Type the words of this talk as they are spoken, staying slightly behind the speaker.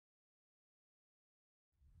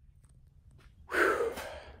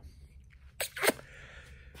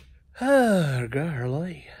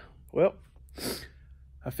Golly. Well,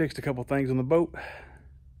 I fixed a couple things on the boat.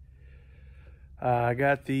 I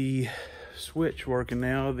got the switch working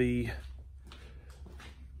now, the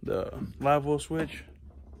livewell switch.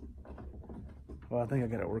 Well, I think I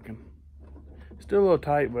got it working. Still a little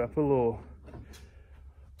tight, but I put a little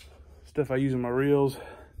stuff I use in my reels.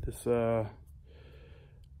 This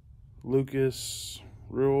Lucas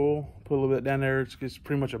reel, put a little bit down there. It's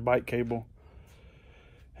pretty much a bike cable.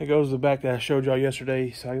 It goes to the back that I showed y'all yesterday,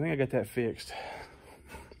 so I think I got that fixed.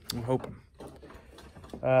 I'm hoping.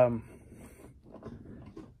 Yeah,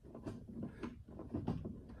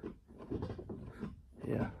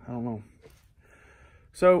 I don't know.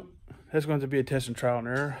 So that's going to be a test and trial and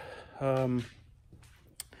error.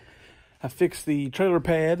 I fixed the trailer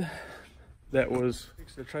pad.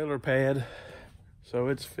 Fixed the trailer pad, so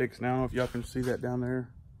it's fixed now. I don't know if y'all can see that down there.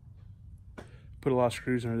 Put a lot of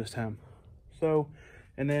screws in there this time. So,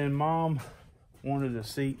 and then Mom wanted a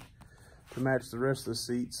seat to match the rest of the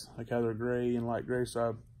seats, like how they're gray and light gray.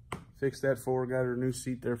 So I fixed that for her. Got her a new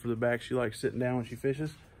seat there for the back. She likes sitting down when she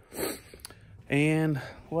fishes. And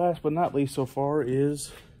last but not least so far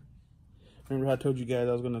is, remember how I told you guys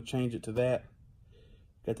I was going to change it to that?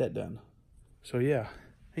 Got that done. So yeah,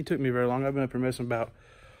 it took me very long. I've been up here messing about,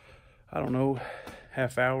 I don't know,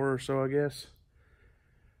 half hour or so, I guess.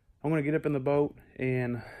 I'm going to get up in the boat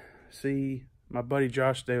and see. My buddy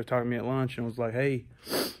Josh today was talking to me at lunch and was like, hey,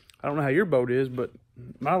 I don't know how your boat is, but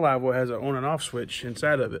my live well has an on and off switch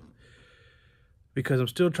inside of it. Because I'm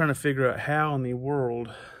still trying to figure out how in the world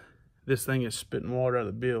this thing is spitting water out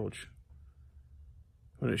of the bilge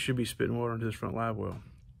when it should be spitting water into this front live well.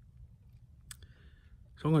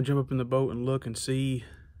 So I'm going to jump up in the boat and look and see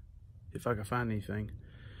if I can find anything.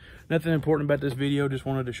 Nothing important about this video, just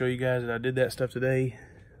wanted to show you guys that I did that stuff today.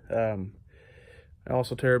 I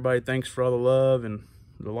also tell everybody thanks for all the love and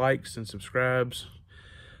the likes and subscribes.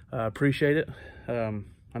 I appreciate it. I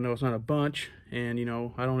know it's not a bunch, and you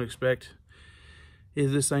know, I don't expect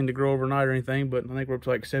this thing to grow overnight or anything, but I think we're up to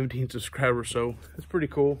like 17 subscribers, so it's pretty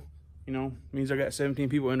cool. You know, it means I got 17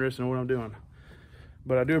 people interested in what I'm doing.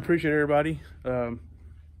 But I do appreciate everybody.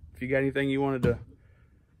 If you got anything you wanted to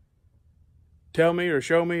tell me or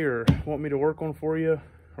show me or want me to work on for you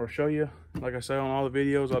or show you, like I say on all the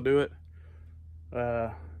videos, I'll do it.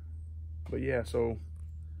 But yeah, so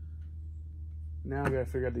now I gotta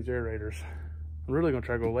figure out these aerators. I'm really gonna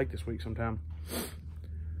try to go to the lake this week sometime.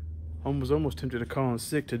 I was almost tempted to call in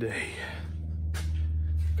sick today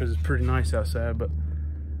because it's pretty nice outside, but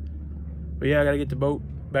yeah, I gotta get the boat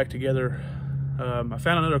back together. I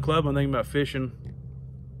found another club I'm thinking about fishing.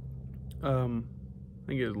 I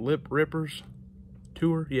think it's Lip Rippers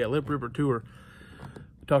Tour. Yeah, Lip Ripper Tour.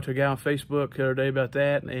 I talked to a guy on Facebook the other day about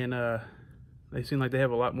that, and they seem like they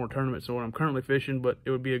have a lot more tournaments than what I'm currently fishing, but it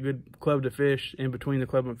would be a good club to fish in between the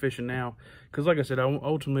club I'm fishing now. Because like I said, I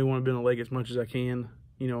ultimately want to be on the lake as much as I can,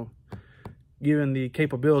 you know, given the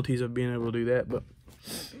capabilities of being able to do that. But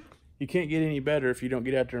you can't get any better if you don't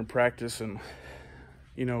get out there and practice and,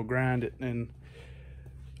 you know, grind it. And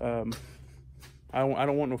I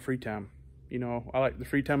don't want no free time. You know, I like the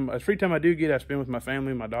free time. The free time I do get, I spend with my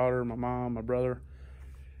family, my daughter, my mom, my brother.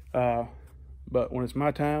 But when it's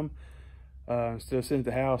my time, instead of sitting at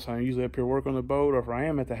the house, I'm usually up here working on the boat, or if I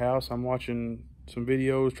am at the house, I'm watching some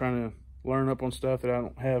videos, trying to learn up on stuff that I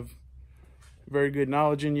don't have very good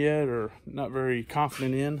knowledge in yet, or not very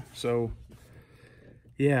confident in. So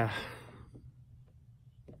yeah,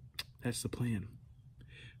 that's the plan.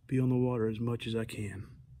 Be on the water as much as I can.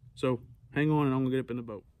 So hang on, and I'm gonna get up in the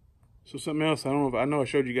boat. So something else, I don't know if I know I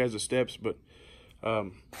showed you guys the steps, but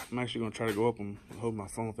I'm actually gonna try to go up and hold my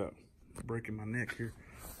phone without breaking my neck here.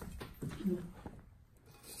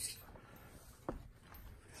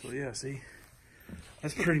 So yeah, see,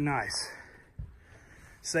 that's pretty nice.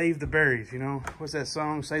 Save the berries, you know. What's that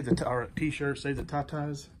song? Save the or t-shirt, save the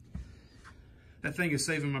tatas. That thing is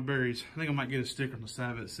saving my berries. I think I might get a sticker on the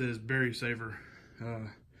side of it that says berry saver,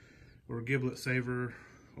 or giblet saver,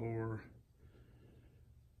 or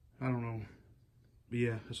I don't know. But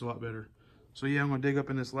yeah, it's a lot better. So yeah, I'm gonna dig up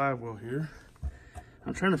in this live well here.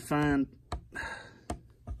 I'm trying to find.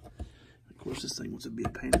 Of course, this thing wants to be a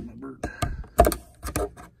pain in my butt.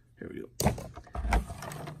 Here we go.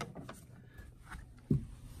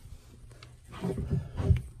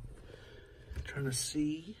 Trying to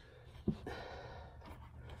see.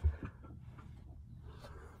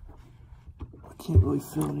 I can't really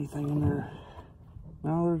feel anything in there.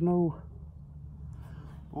 No, there's no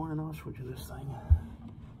on and off switch of this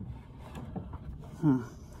thing.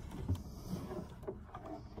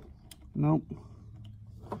 Nope.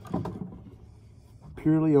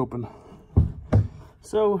 Purely open.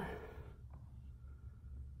 So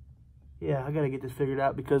yeah, I gotta get this figured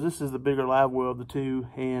out because this is the bigger live well of the two.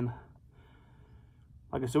 And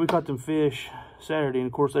like I said, we caught them fish Saturday, and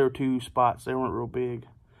of course they were 2 spots. They weren't real big.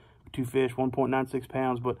 2 fish, 1.96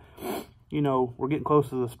 pounds. But you know, we're getting close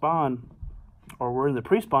to the spawn, or we're in the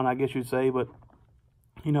pre-spawn, I guess you'd say. But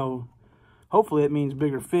you know, hopefully it means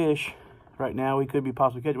bigger fish. Right now, we could be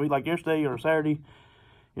possibly catching. Like yesterday or Saturday,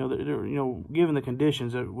 you know, given the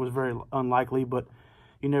conditions, it was very unlikely. But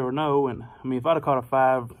you never know. And I mean, if I'd have caught a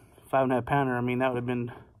 5.5 pounder, I mean, that would have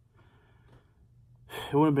been.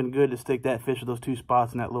 It wouldn't have been good to stick that fish with those 2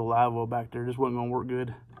 spots in that little live well back there. It just wasn't going to work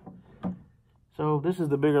good. So this is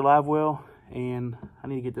the bigger live well, and I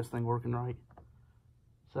need to get this thing working right.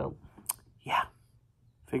 So, yeah,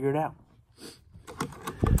 figure it out. I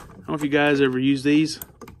don't know if you guys ever use these.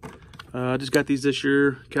 I just got these this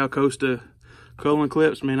year, Cal Costa culling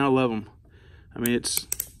clips. Man, I love them. I mean, it's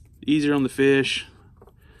easier on the fish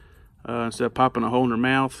instead of popping a hole in their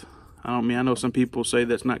mouth. I know some people say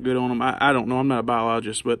that's not good on them. I don't know. I'm not a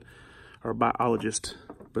biologist, but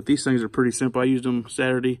these things are pretty simple. I used them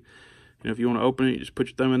Saturday. You know, if you want to open it, you just put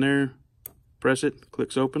your thumb in there, press it,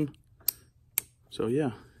 clicks open. So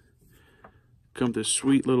yeah, come this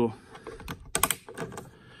sweet little.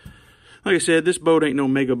 Like I said, this boat ain't no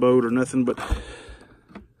mega boat or nothing, but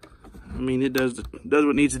I mean, it does what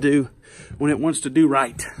it needs to do when it wants to do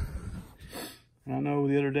right. And I know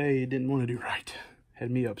the other day it didn't want to do right.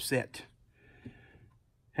 Had me upset.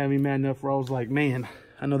 Had me mad enough where I was like, man,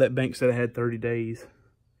 I know that bank said I had 30 days.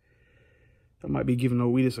 I might be giving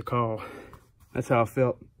Owetus a call. That's how I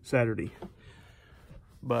felt Saturday.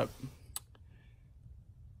 But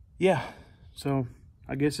yeah, so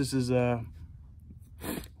I guess this is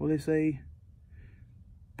what do they say?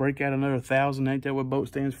 Break out another 1,000. Ain't that what boat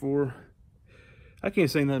stands for? I can't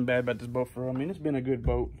say nothing bad about this boat for. I mean, it's been a good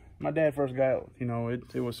boat. My dad first got it, you know,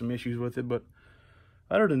 it was some issues with it, but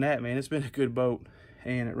other than that, man, it's been a good boat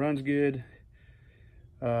and it runs good.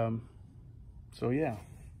 So yeah,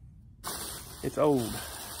 it's old.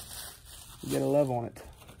 You gotta love on it.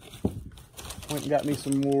 Went and got me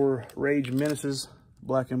some more Rage Menaces,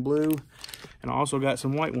 black and blue. And I also got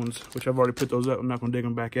some white ones, which I've already put those up. I'm not going to dig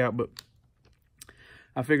them back out, but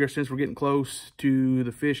I figure since we're getting close to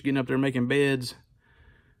the fish getting up there making beds,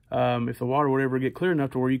 if the water would ever get clear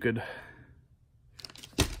enough to where you could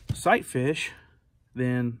sight fish,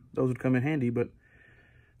 then those would come in handy. But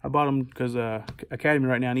I bought them because Academy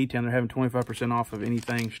right now in E-Town, they're having 25% off of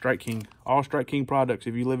anything Strike King. All Strike King products,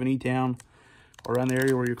 if you live in E-Town or around the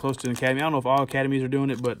area where you're close to an Academy. I don't know if all Academies are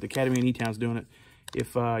doing it, but the Academy in E-Town's doing it.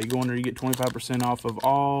 If you go in there, you get 25% off of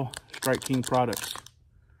all Strike King products.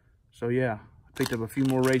 So yeah, I picked up a few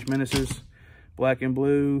more Rage Menaces, black and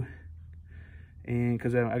blue. And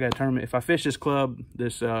because I got a tournament. If I fish this club,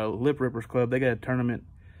 this Lip Rippers Club, they got a tournament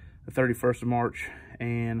the 31st of March.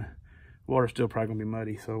 And water's still probably going to be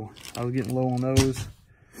muddy. So I was getting low on those.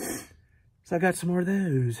 So I got some more of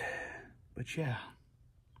those. But yeah,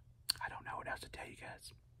 I don't know what else to tell you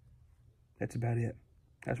guys. That's about it.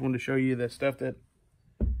 I just wanted to show you that stuff that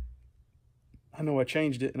I know I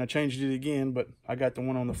changed it and I changed it again, but I got the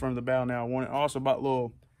one on the front of the bow now. I also bought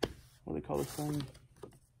little, what do they call this thing?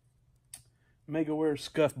 Mega Wear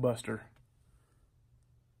Scuff Buster.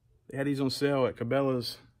 They had these on sale at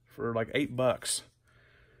Cabela's for like $8.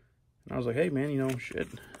 And I was like, hey man, you know, shit.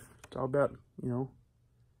 It's all about, you know,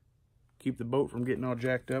 keep the boat from getting all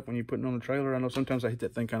jacked up when you're putting on the trailer. I know sometimes I hit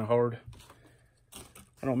that thing kind of hard.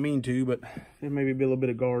 I don't mean to, but there maybe be a little bit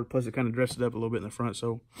of guard. Plus, it kind of dressed it up a little bit in the front.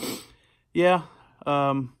 So, yeah,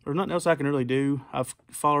 there's nothing else I can really do. I've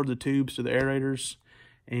followed the tubes to the aerators,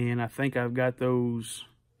 and I think I've got those.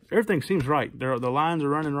 Everything seems right. The lines are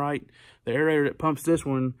running right. The aerator that pumps this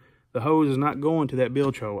one, the hose is not going to that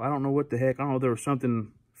bilge hole. I don't know what the heck. I don't know if there was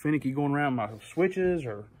something finicky going around my switches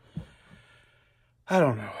or I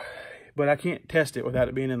don't know. But I can't test it without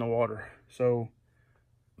it being in the water. So,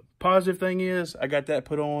 positive thing is I got that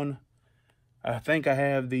put on. I think I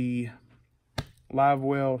have the live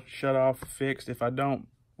well shut off fixed. If I don't,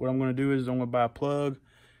 what I'm going to do is I'm going to buy a plug,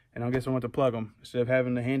 and I guess I'm going to plug them. Instead of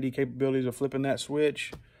having the handy capabilities of flipping that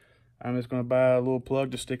switch, I'm just going to buy a little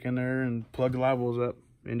plug to stick in there and plug the live wells up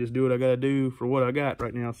and just do what I got to do for what I got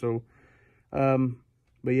right now. So,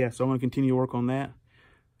 but yeah, so I'm going to continue to work on that.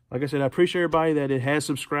 Like I said, I appreciate everybody that it has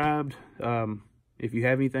subscribed. If you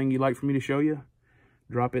have anything you'd like for me to show you,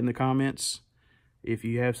 drop it in the comments. If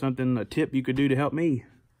you have something, a tip you could do to help me.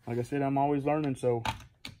 Like I said, I'm always learning, so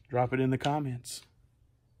drop it in the comments.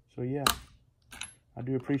 So yeah, I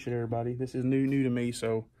do appreciate everybody. This is new to me,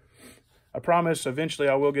 so I promise eventually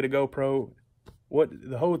I will get a GoPro. What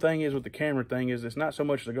the whole thing is with the camera thing is it's not so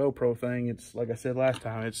much the GoPro thing. It's like I said last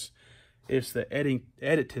time, it's it's the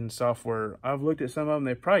editing software. I've looked at some of them.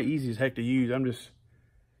 They're probably easy as heck to use.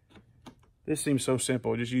 This seems so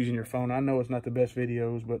simple, just using your phone. I know it's not the best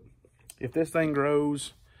videos, but if this thing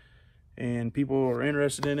grows and people are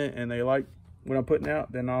interested in it and they like what I'm putting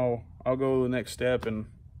out, then I'll go to the next step and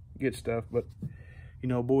get stuff. But you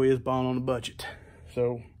know, boy is balling on the budget.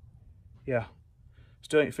 So yeah,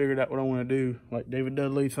 still ain't figured out what I want to do, like David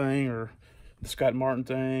Dudley thing or the Scott Martin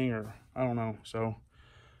thing, or I don't know. So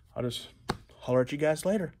I'll just holler at you guys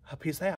later. Peace out.